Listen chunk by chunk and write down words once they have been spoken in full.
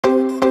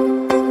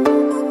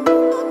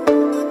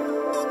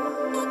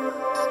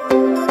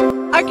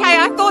Okay,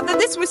 I thought that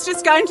this was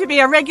just going to be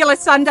a regular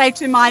Sunday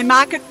to my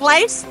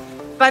marketplace,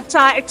 but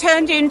it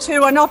turned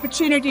into an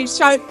opportunity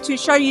to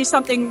show you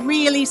something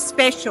really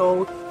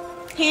special.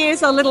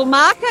 Here's a little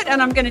market,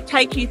 and I'm going to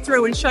take you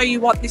through and show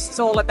you what this is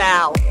all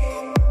about.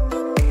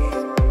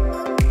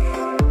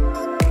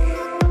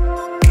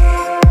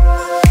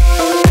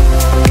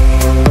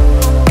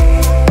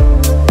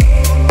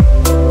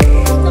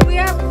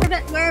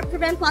 We're a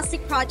Prevent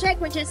Plastic project,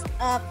 which is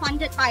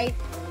funded by,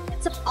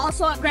 it's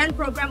also a grant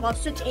program of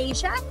Switch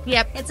Asia.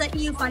 Yep. It's an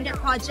EU-funded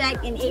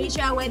project in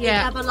Asia where they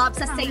develop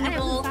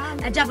sustainable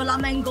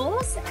development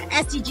goals,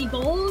 SDG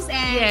goals,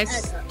 and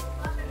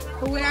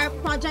we're a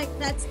project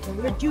that's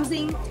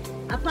reducing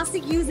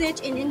plastic usage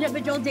in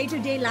individual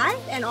day-to-day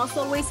life and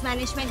also waste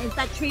management in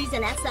factories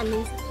and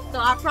SMEs. So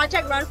our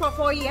project runs for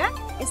 4 years.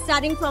 It's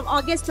starting from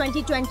August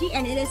 2020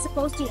 and it is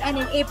supposed to end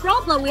in April,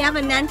 but we have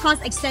a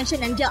non-cost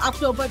extension until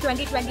October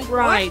 2024.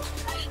 Right.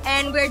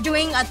 And we're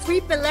doing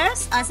 3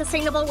 pillars: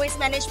 sustainable waste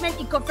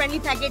management, eco-friendly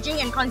packaging,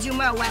 and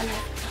consumer awareness.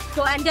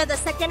 So under the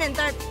second and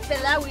third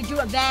pillar, we do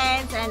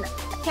events and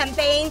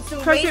campaigns to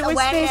raise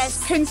awareness.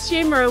 This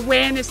consumer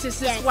awareness is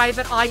this way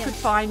that I could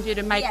find you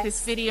to make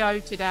this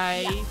video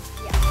today.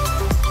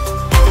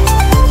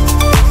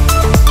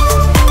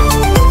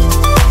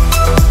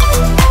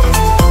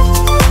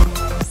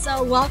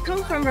 So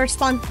welcome from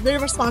the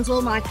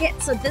Responsible Market.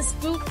 So this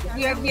booth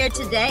we are here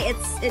today,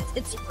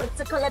 it's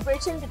a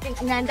collaboration between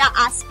Ananda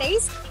Art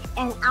Space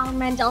and our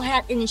Mental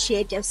Health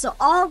Initiative. So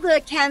all the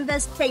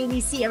canvas paint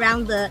we see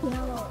around the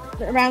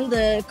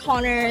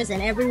corners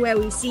and everywhere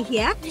we see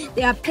here,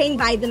 they are painted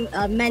by the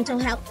mental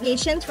health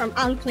patients from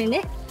our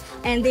clinic,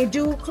 and they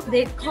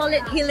call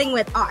it healing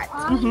with art.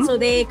 So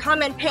they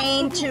come and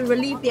paint to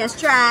relieve their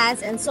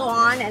stress and so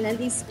on, and then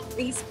these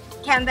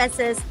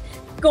canvases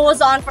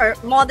goes on for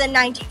more than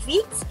 90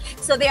 feet.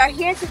 So they are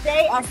here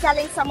today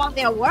selling some of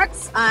their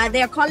works.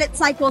 They call it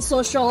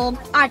psychosocial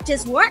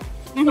artist work.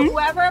 So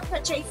whoever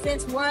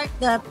purchases work,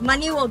 the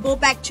money will go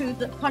back to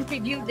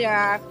contribute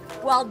their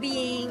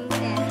well-being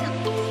and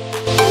health.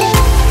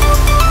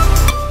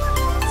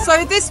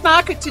 So this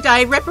market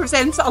today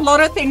represents a lot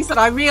of things that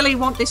I really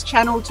want this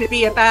channel to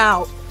be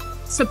about.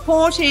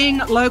 Supporting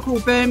local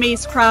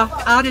Burmese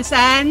craft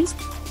artisans,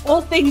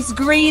 all things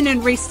green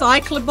and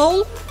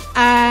recyclable,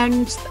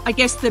 and I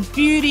guess the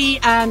beauty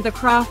and the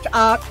craft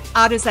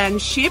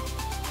artisanship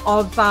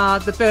of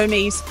the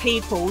Burmese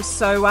people.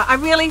 So I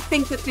really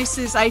think that this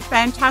is a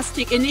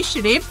fantastic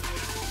initiative,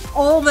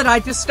 all that I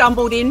just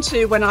stumbled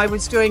into when I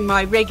was doing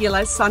my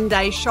regular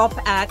Sunday shop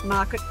at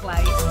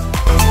Marketplace.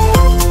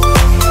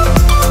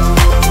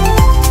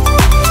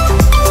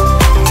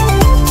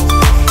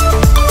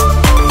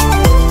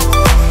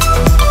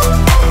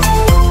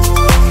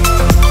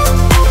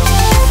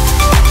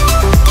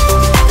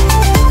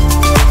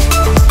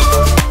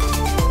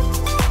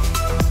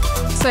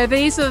 So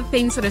these are the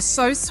things that are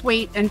so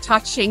sweet and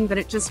touching that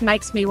it just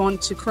makes me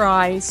want to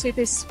cry. See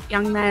this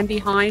young man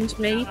behind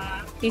me?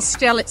 He's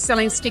still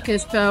selling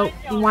stickers for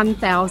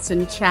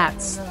 1,000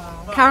 chats.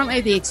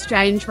 Currently the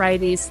exchange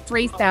rate is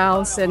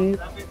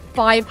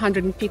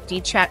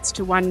 3,550 chats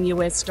to $1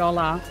 US.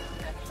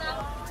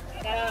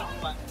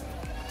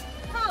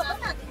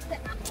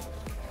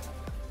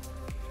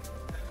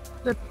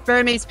 The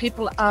Burmese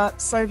people are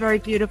so very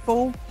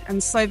beautiful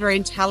and so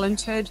very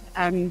talented,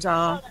 and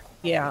how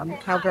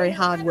very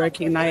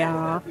hardworking they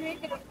are.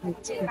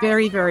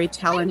 Very, very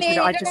talented.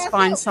 I just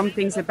find some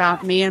things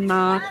about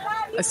Myanmar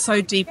are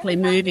so deeply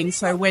moving.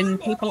 So when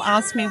people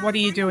ask me, what are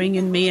you doing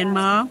in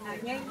Myanmar? I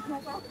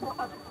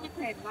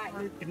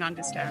can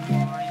understand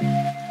why.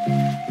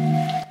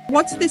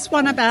 What's this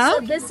one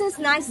about? So this is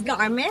nice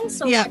garments.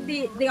 So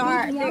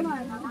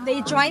they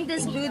joined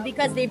this booth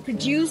because they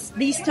produce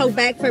these tote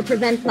bags for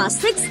Prevent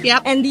Plastics.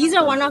 And these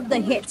are one of the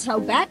hit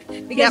tote bags,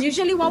 because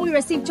usually when we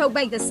receive tote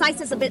bag, the size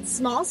is a bit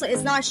small, so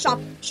it's not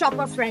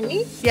shopper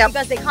friendly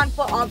because they can't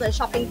put all the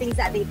shopping things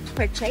that they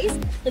purchase.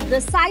 But the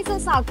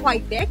sizes are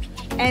quite big,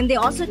 and they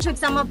also took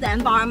some of the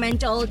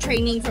environmental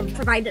training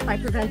provided by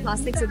Prevent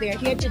Plastics. So they're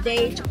here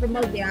today to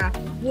promote their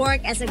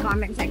work as a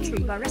garment factory,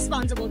 but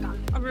responsible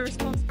garment.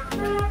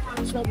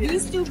 So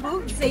these two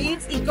booths, they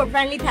use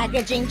eco-friendly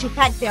packaging to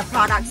pack their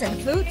products and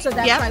food, so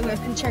that's why we're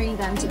featuring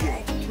them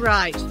today.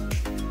 Right.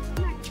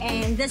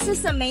 And this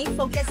is the main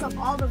focus of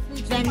all the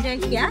food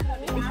vendors here,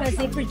 because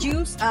they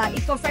produce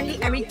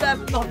eco-friendly Erica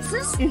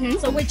boxes,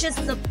 so which is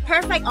the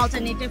perfect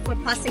alternative for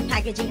plastic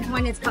packaging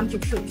when it comes to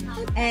food.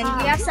 And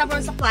we have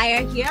several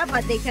suppliers here,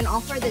 but they can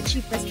offer the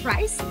cheapest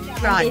price.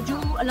 Right. And they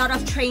do a lot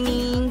of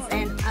trainings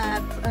and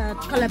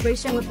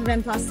collaboration with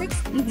Prevent Plastics,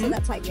 so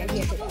that's why we are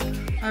here today.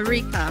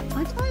 Erica.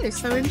 Okay,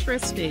 so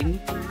interesting.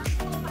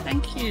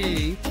 Thank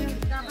you.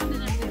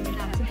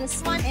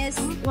 This one is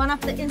one of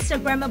the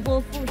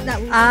Instagrammable foods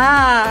that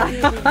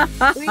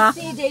we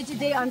see day to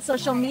day on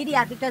social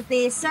media, because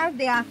they serve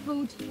their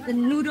food, the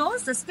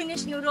noodles, the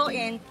spinach noodle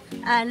in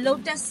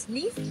lotus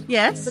leaf.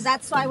 Yes. So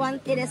that's why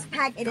it is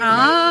packed. It is very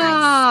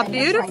nice.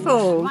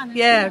 Beautiful. Nice.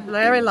 Yeah,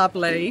 very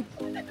lovely.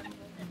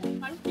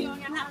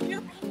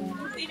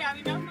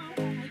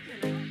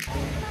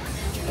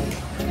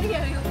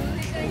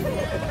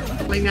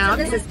 Now.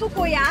 This is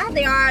Pukoya.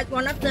 They are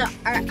one of the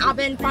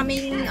urban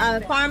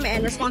farm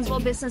and responsible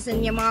business in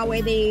Myanmar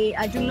where they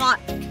do not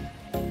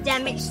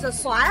damage the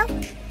soil.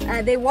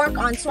 They work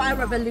on soil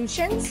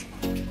revolutions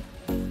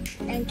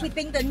and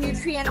keeping the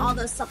nutrient all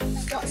the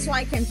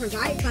soil can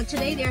provide. But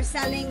today they're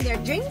selling their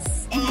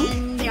drinks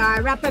and they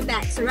are wrapper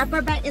bags. So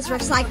wrapper bag is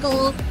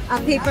recycled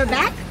paper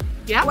bag.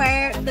 Yeah.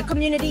 Where the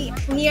community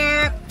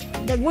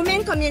the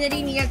women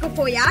community near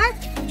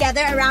Pukoya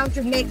gather around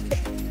to make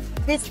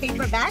this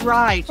paper bag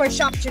for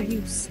shop to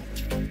use.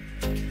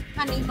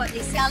 But they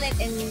sell it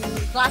in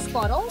glass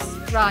bottles.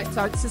 Right,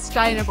 so it's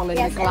sustainable in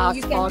the glass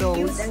and you bottles.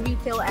 Can use and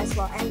refill as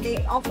well. And they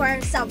offer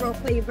several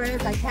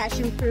flavors like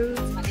passion fruit,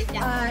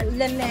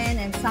 lemon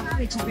and stuff,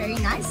 which is very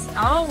nice.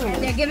 Oh.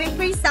 And they're giving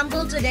free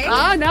sample today.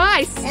 Oh,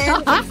 nice.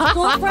 And it's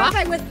go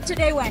perfect with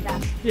today weather.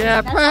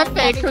 Yeah,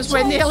 perfect, because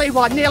we're nearly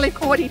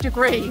 40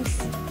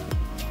 degrees.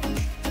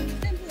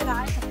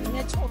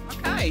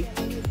 Okay.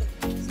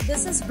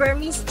 This is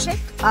Burmese chick,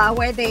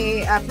 where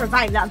they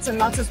provide lots and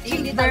lots of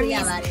cheap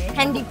Burmese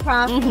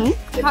handicraft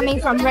coming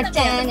from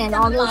rattan and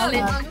all those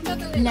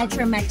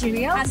natural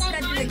materials.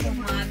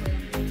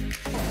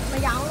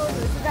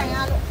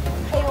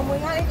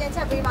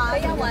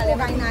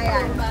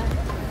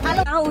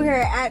 Now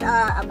we're at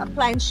a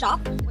plant shop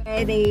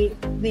where they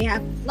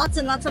have lots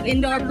and lots of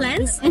indoor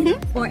plants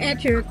for air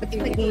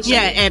purification.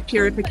 Yeah, air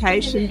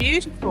purification.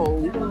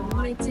 Beautiful.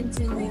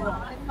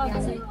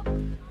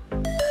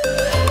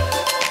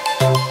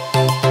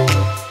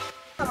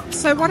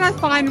 So what I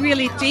find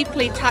really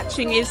deeply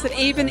touching is that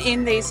even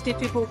in these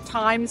difficult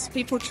times,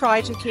 people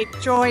try to keep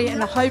joy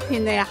and hope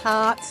in their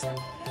hearts.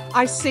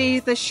 I see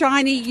the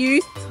shiny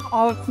youth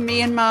of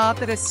Myanmar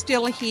that are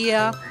still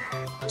here,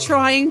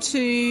 trying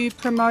to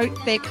promote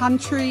their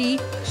country,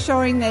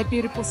 showing their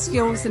beautiful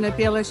skills and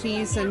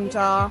abilities. And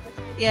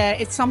yeah,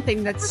 it's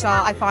something that's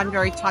I find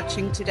very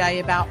touching today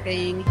about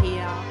being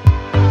here.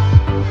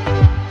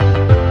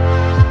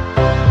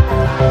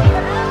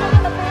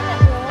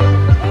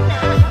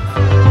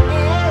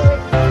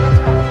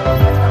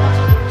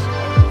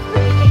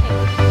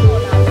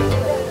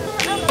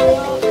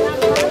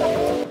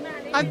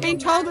 I've been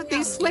told that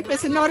these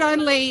slippers are not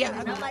only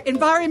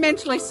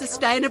environmentally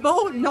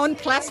sustainable,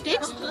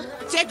 non-plastics,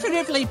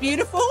 decoratively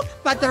beautiful,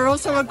 but they're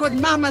also a good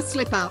mama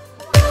slipper.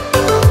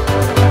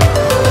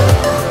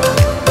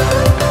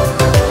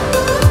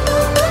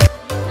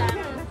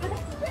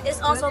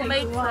 It's also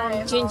made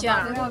from ginger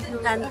and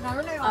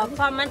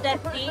fermented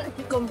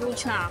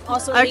kombucha.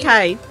 Also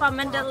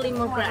fermented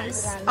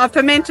lemongrass.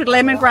 Fermented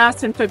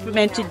lemongrass and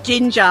fermented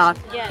ginger.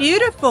 Yeah.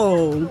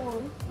 Beautiful.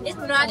 It's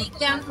really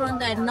came from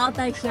the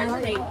northern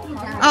state.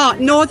 Oh,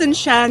 Northern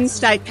Shan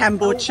State,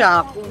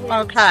 Cambodia.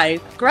 Okay,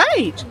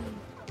 great.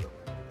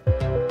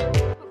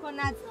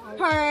 Coconut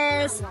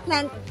purse,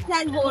 plant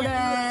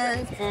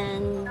holders,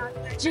 and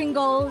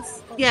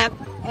jingles. Yep.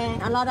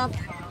 And a lot of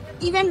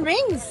even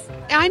rings.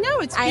 I know,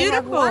 it's beautiful. I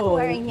have one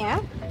wearing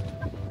here.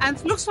 And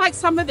it looks like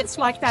some of it's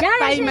like that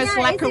famous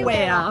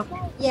lacquerware.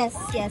 Yes.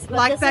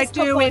 Like they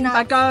do in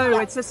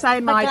Bago. It's the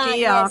same idea.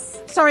 Yes.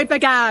 Sorry,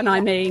 Bagan, I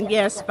mean.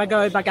 Yes,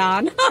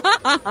 Bagan.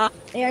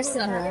 They are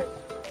similar.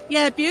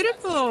 Yeah,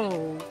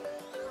 beautiful.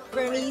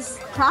 Burmese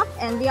craft,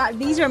 and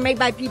these are made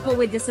by people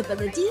with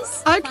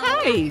disabilities.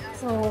 Okay.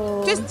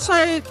 So Just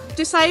so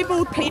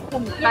disabled people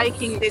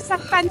making this.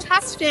 That's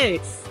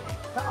fantastic.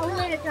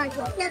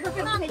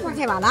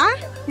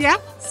 Yeah.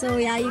 So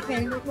yeah, you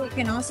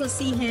can also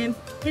see him,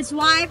 his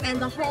wife, and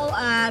the whole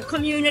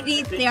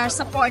community. They are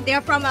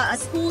from a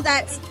school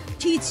that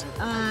teach.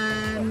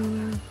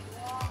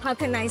 How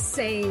can I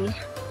say?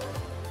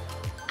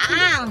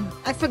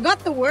 I forgot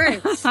the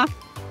words.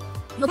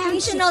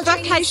 Vocational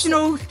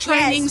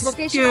training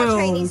schools.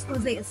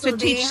 To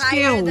teach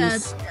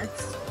skills.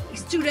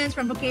 Students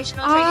from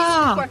vocational training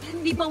school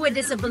for people with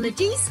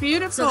disabilities.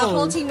 Beautiful. So the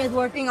whole team is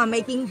working on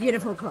making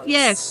beautiful clothes.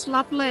 Yes,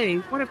 lovely.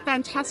 What a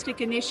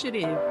fantastic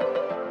initiative.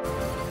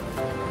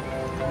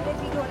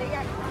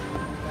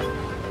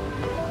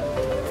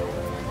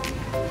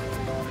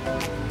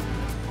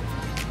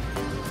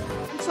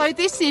 So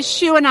this is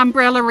shoe and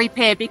umbrella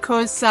repair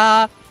because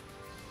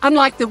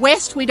unlike the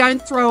West, we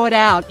don't throw it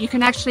out. You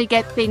can actually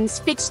get things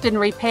fixed and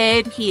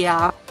repaired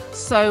here.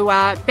 So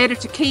better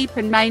to keep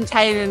and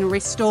maintain and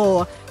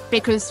restore,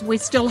 because we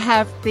still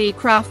have the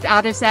craft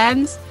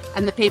artisans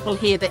and the people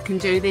here that can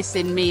do this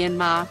in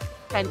Myanmar.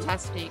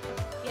 Fantastic.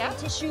 Yeah.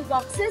 Tissue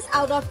boxes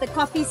out of the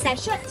coffee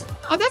sachet.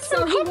 Oh, that's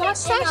some coffee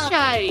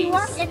sachets. He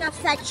works in a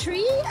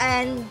factory,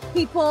 and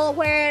people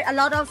where a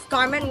lot of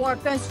garment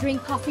workers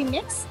drink coffee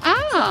mix.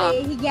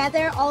 So he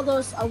gather all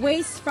those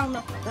waste from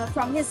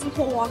his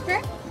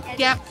co-worker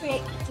and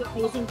create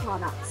amazing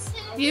products.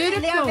 Beautiful.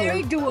 And they are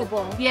very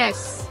doable.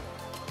 Yes.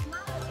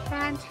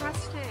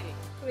 Fantastic.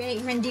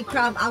 Create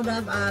handicraft out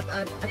of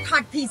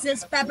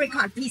fabric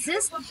card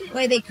pieces,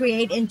 where they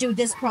create into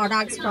these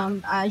products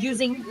from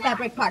using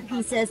fabric card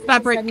pieces.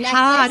 Fabric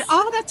card.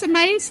 Oh, that's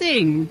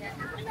amazing.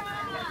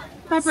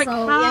 fabric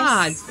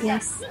cards.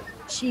 Yes.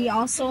 She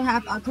also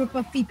have a group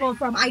of people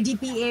from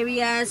IDP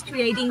areas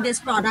creating this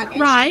product.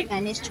 And right. She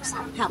managed to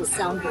help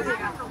sell it.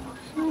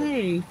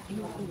 Hey.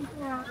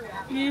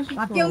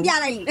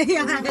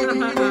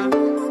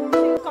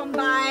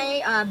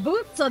 Combine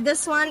booth. So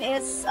this one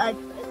is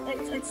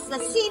it's the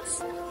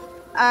seeds.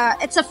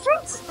 It's a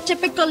fruit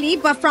typically,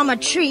 but from a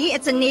tree.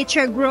 It's a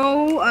nature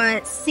grow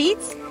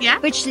seeds,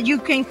 which you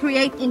can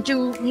create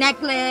into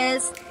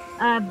necklace,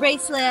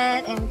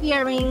 bracelet, and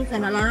earrings,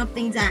 and a lot of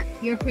things that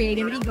your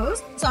creativity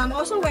goes. So I'm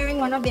also wearing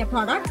one of their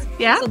products.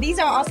 Yeah. So these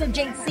are also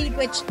jade seed,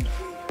 which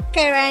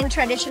Karen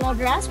traditional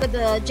dress with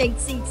the jade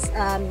seeds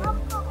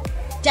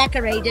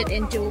decorated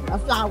into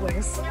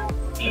flowers.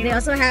 They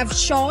also have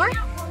shore.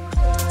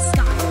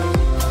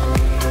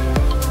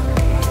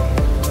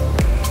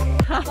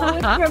 So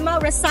we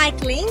promote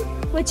recycling,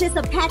 which is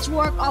a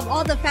patchwork of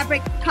all the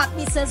fabric cut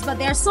pieces, but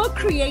they're so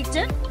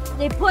creative.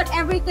 They put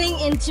everything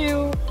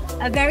into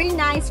a very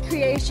nice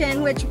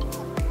creation, which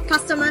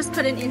customers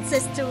couldn't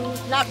insist to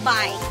not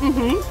buy.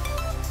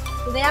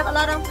 So they have a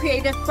lot of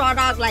creative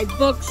product like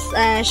books,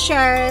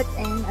 shirts,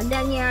 and a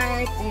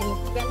lanyard, and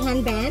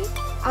handband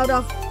out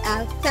of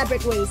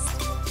fabric waste.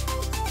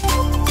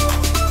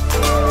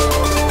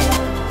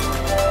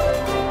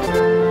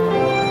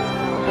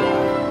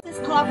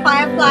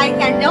 Firefly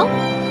candle,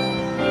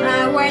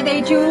 where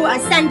they do a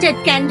scented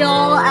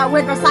candle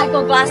with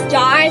recycled glass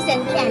jars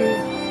and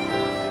cans.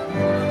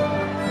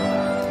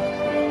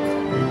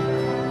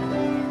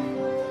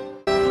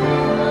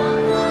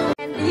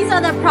 And these are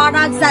the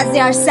products that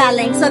they are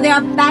selling. So they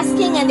are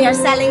basking and they are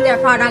selling their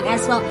product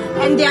as well.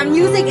 And their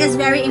music is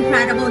very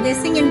incredible. They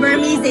sing in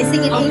Burmese, they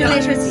sing in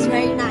English, which is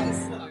very nice.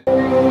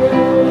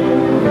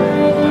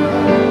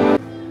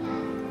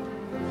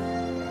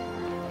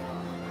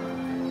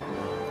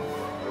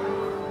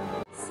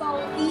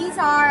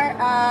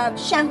 Are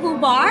shampoo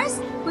bars,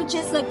 which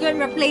is a good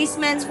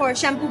replacement for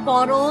shampoo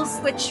bottles,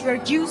 which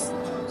reduce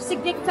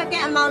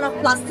significant amount of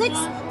plastics.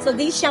 So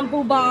these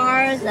shampoo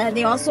bars,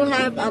 they also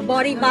have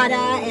body butter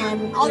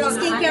and all the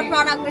skincare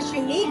product which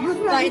you need,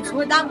 but it's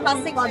without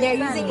plastic, or they're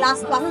using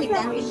less plastic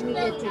than which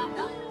needed to.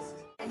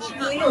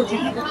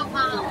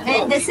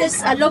 And this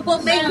is a local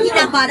made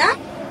peanut butter,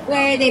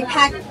 where they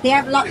have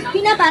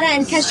peanut butter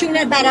and cashew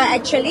nut butter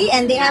actually,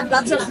 and they have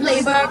lots of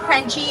flavor,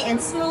 crunchy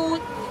and smooth,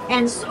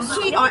 and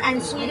sweet or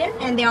unsweetened,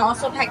 and they are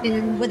also packed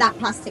in without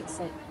plastic.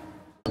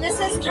 This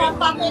is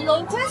Wabo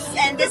Lotus,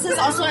 and this is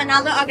also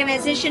another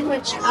organization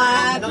which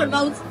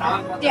promotes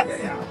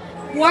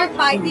work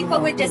by people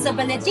with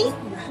disability.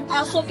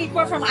 Also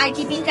people from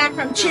ITB and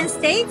from Chin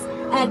State.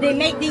 They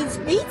make these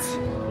beads.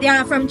 They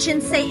are from Chin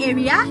State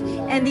area,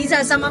 and these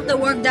are some of the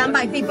work done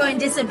by people with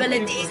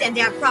disabilities, and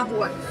they are craft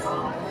work.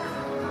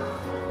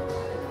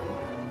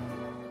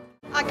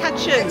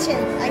 Kitchen.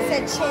 I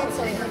said chin,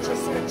 so it's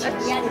just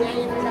kitchen.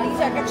 These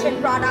are kitchen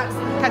products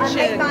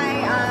made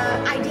by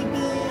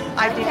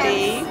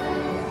IDP.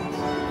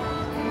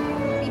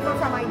 People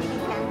from IDP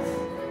camps.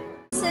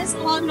 This is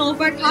called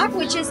Nova Cup,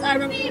 which is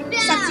a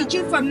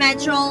substitute for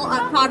metro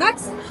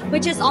products,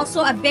 which is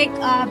also a big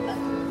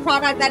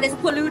product that is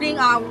polluting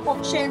our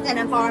oceans and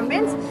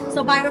environments.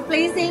 So by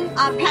replacing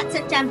PETs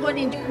and tampon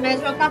into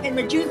menstrual cup, it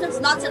reduces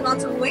lots and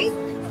lots of waste.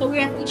 So we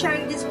are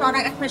featuring this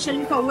product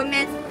especially for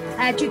women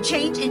to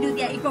change into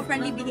their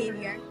eco-friendly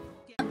behavior.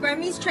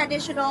 Burmese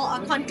traditional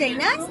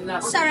containers,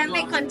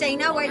 ceramic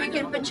container where you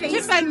can purchase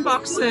different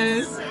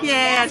boxes.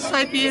 Yeah, it's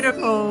so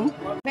beautiful.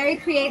 Very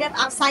creative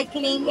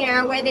upcycling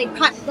here, where they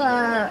cut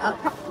the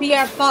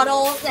beer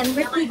bottles and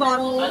whiskey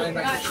bottles,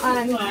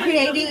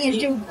 creating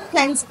into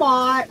pen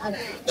spot,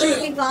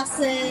 drinking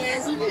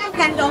glasses,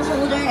 candle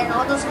holder, and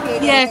all those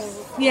creative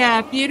things.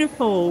 Yeah,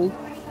 beautiful.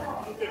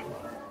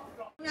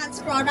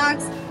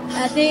 Products,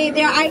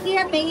 their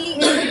idea mainly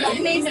is to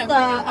replace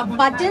the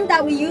button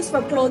that we use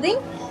for clothing.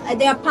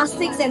 They are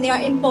plastics and they are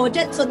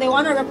imported, so they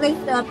want to replace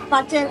the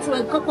buttons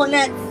with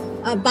coconut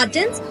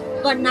buttons.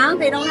 But now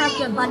they don't have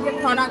the button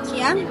products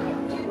here.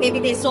 Maybe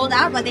they sold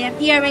out, but they have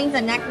earrings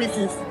and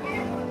necklaces.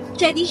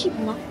 The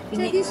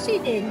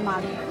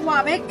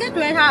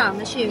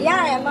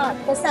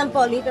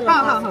sample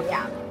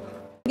yeah.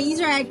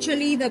 These are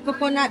actually the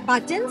coconut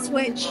buttons,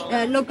 which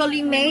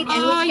locally made.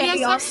 And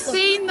yes, I've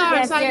seen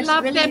those. I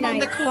love really them on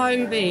the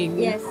clothing.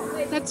 Yes.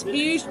 That's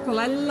beautiful.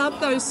 I love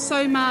those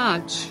so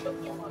much.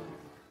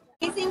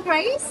 Amazing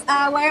Grace,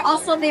 where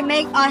also they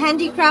make a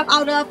handicraft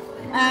out of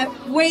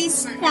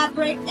waste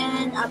fabric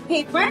and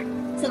paper.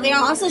 So they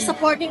are also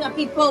supporting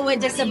people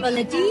with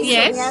disabilities.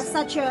 Yes. So they have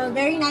such a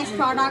very nice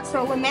products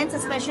for women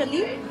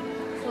especially.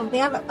 So they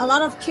have a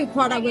lot of cute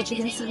products which you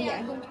can see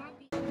here.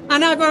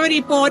 And I've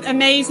already bought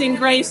Amazing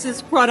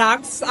Grace's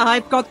products.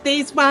 I've got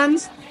these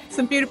ones,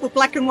 some beautiful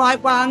black and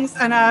white ones,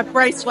 and a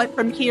bracelet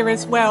from here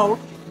as well.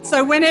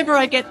 So whenever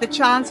I get the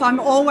chance, I'm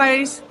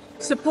always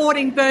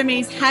supporting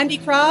Burmese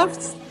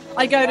handicrafts.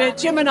 I go to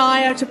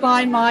Gemini to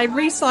buy my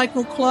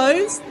recycled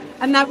clothes,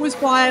 and that was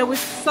why I was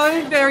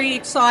so very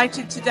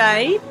excited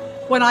today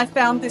when I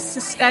found this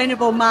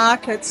sustainable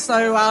market.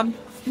 So I'm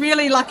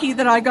really lucky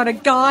that I got a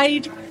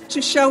guide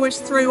to show us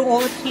through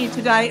all of here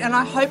today, and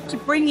I hope to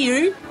bring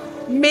you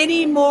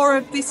many more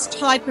of this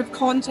type of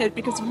content,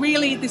 because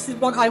really this is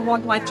what I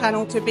want my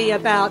channel to be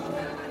about: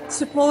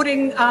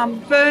 supporting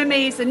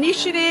Burmese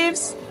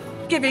initiatives,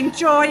 giving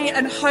joy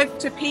and hope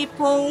to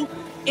people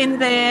in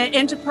their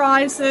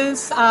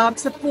enterprises,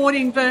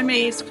 supporting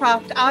Burmese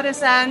craft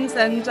artisans,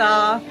 and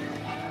I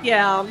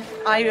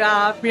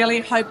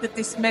really hope that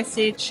this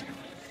message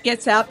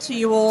gets out to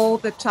you all,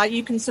 that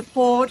you can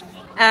support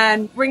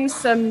and bring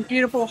some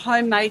beautiful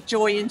homemade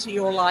joy into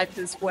your life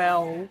as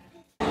well.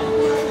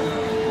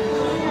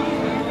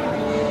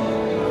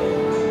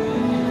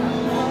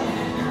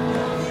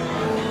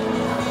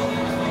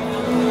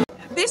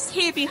 This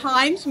here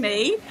behind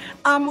me,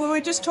 we were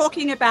just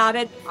talking about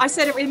it. I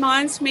said it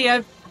reminds me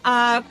of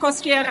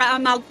Costiera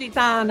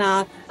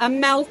Amalfitana,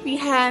 Amalfi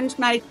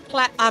handmade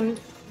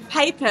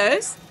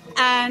papers.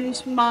 And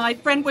my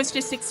friend was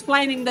just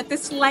explaining that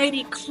this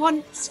lady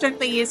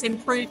constantly is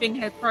improving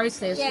her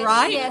process, yes,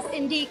 right? Yes,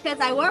 indeed.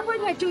 Because I worked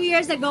with her 2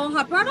 years ago.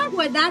 Her product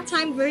was that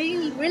time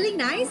really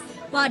nice.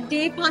 But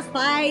day passed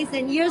by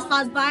and years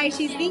passed by.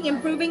 She's been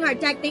improving her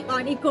technique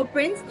on eco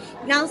prints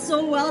now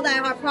so well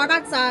that her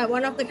products are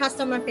one of the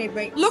customer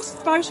favorites. Looks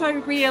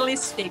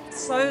photorealistic,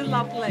 so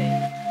lovely.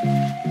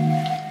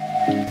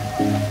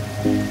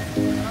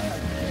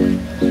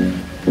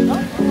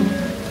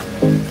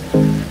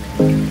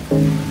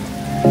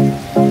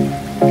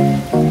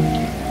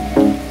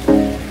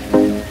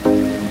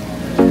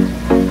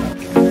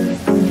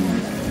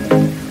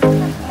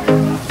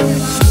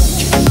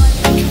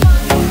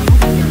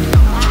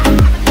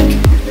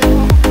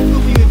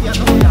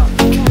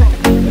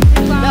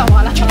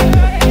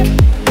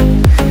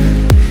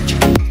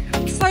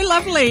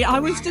 I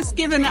was just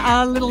given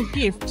a little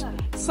gift.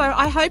 So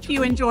I hope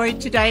you enjoyed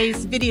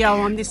today's video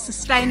on this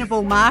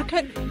sustainable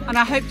market, and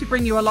I hope to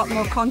bring you a lot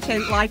more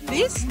content like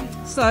this.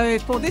 So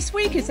for this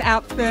week, it's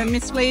out for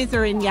Miss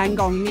Lisa in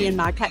Yangon,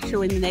 Myanmar. Catch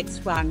you in the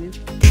next one.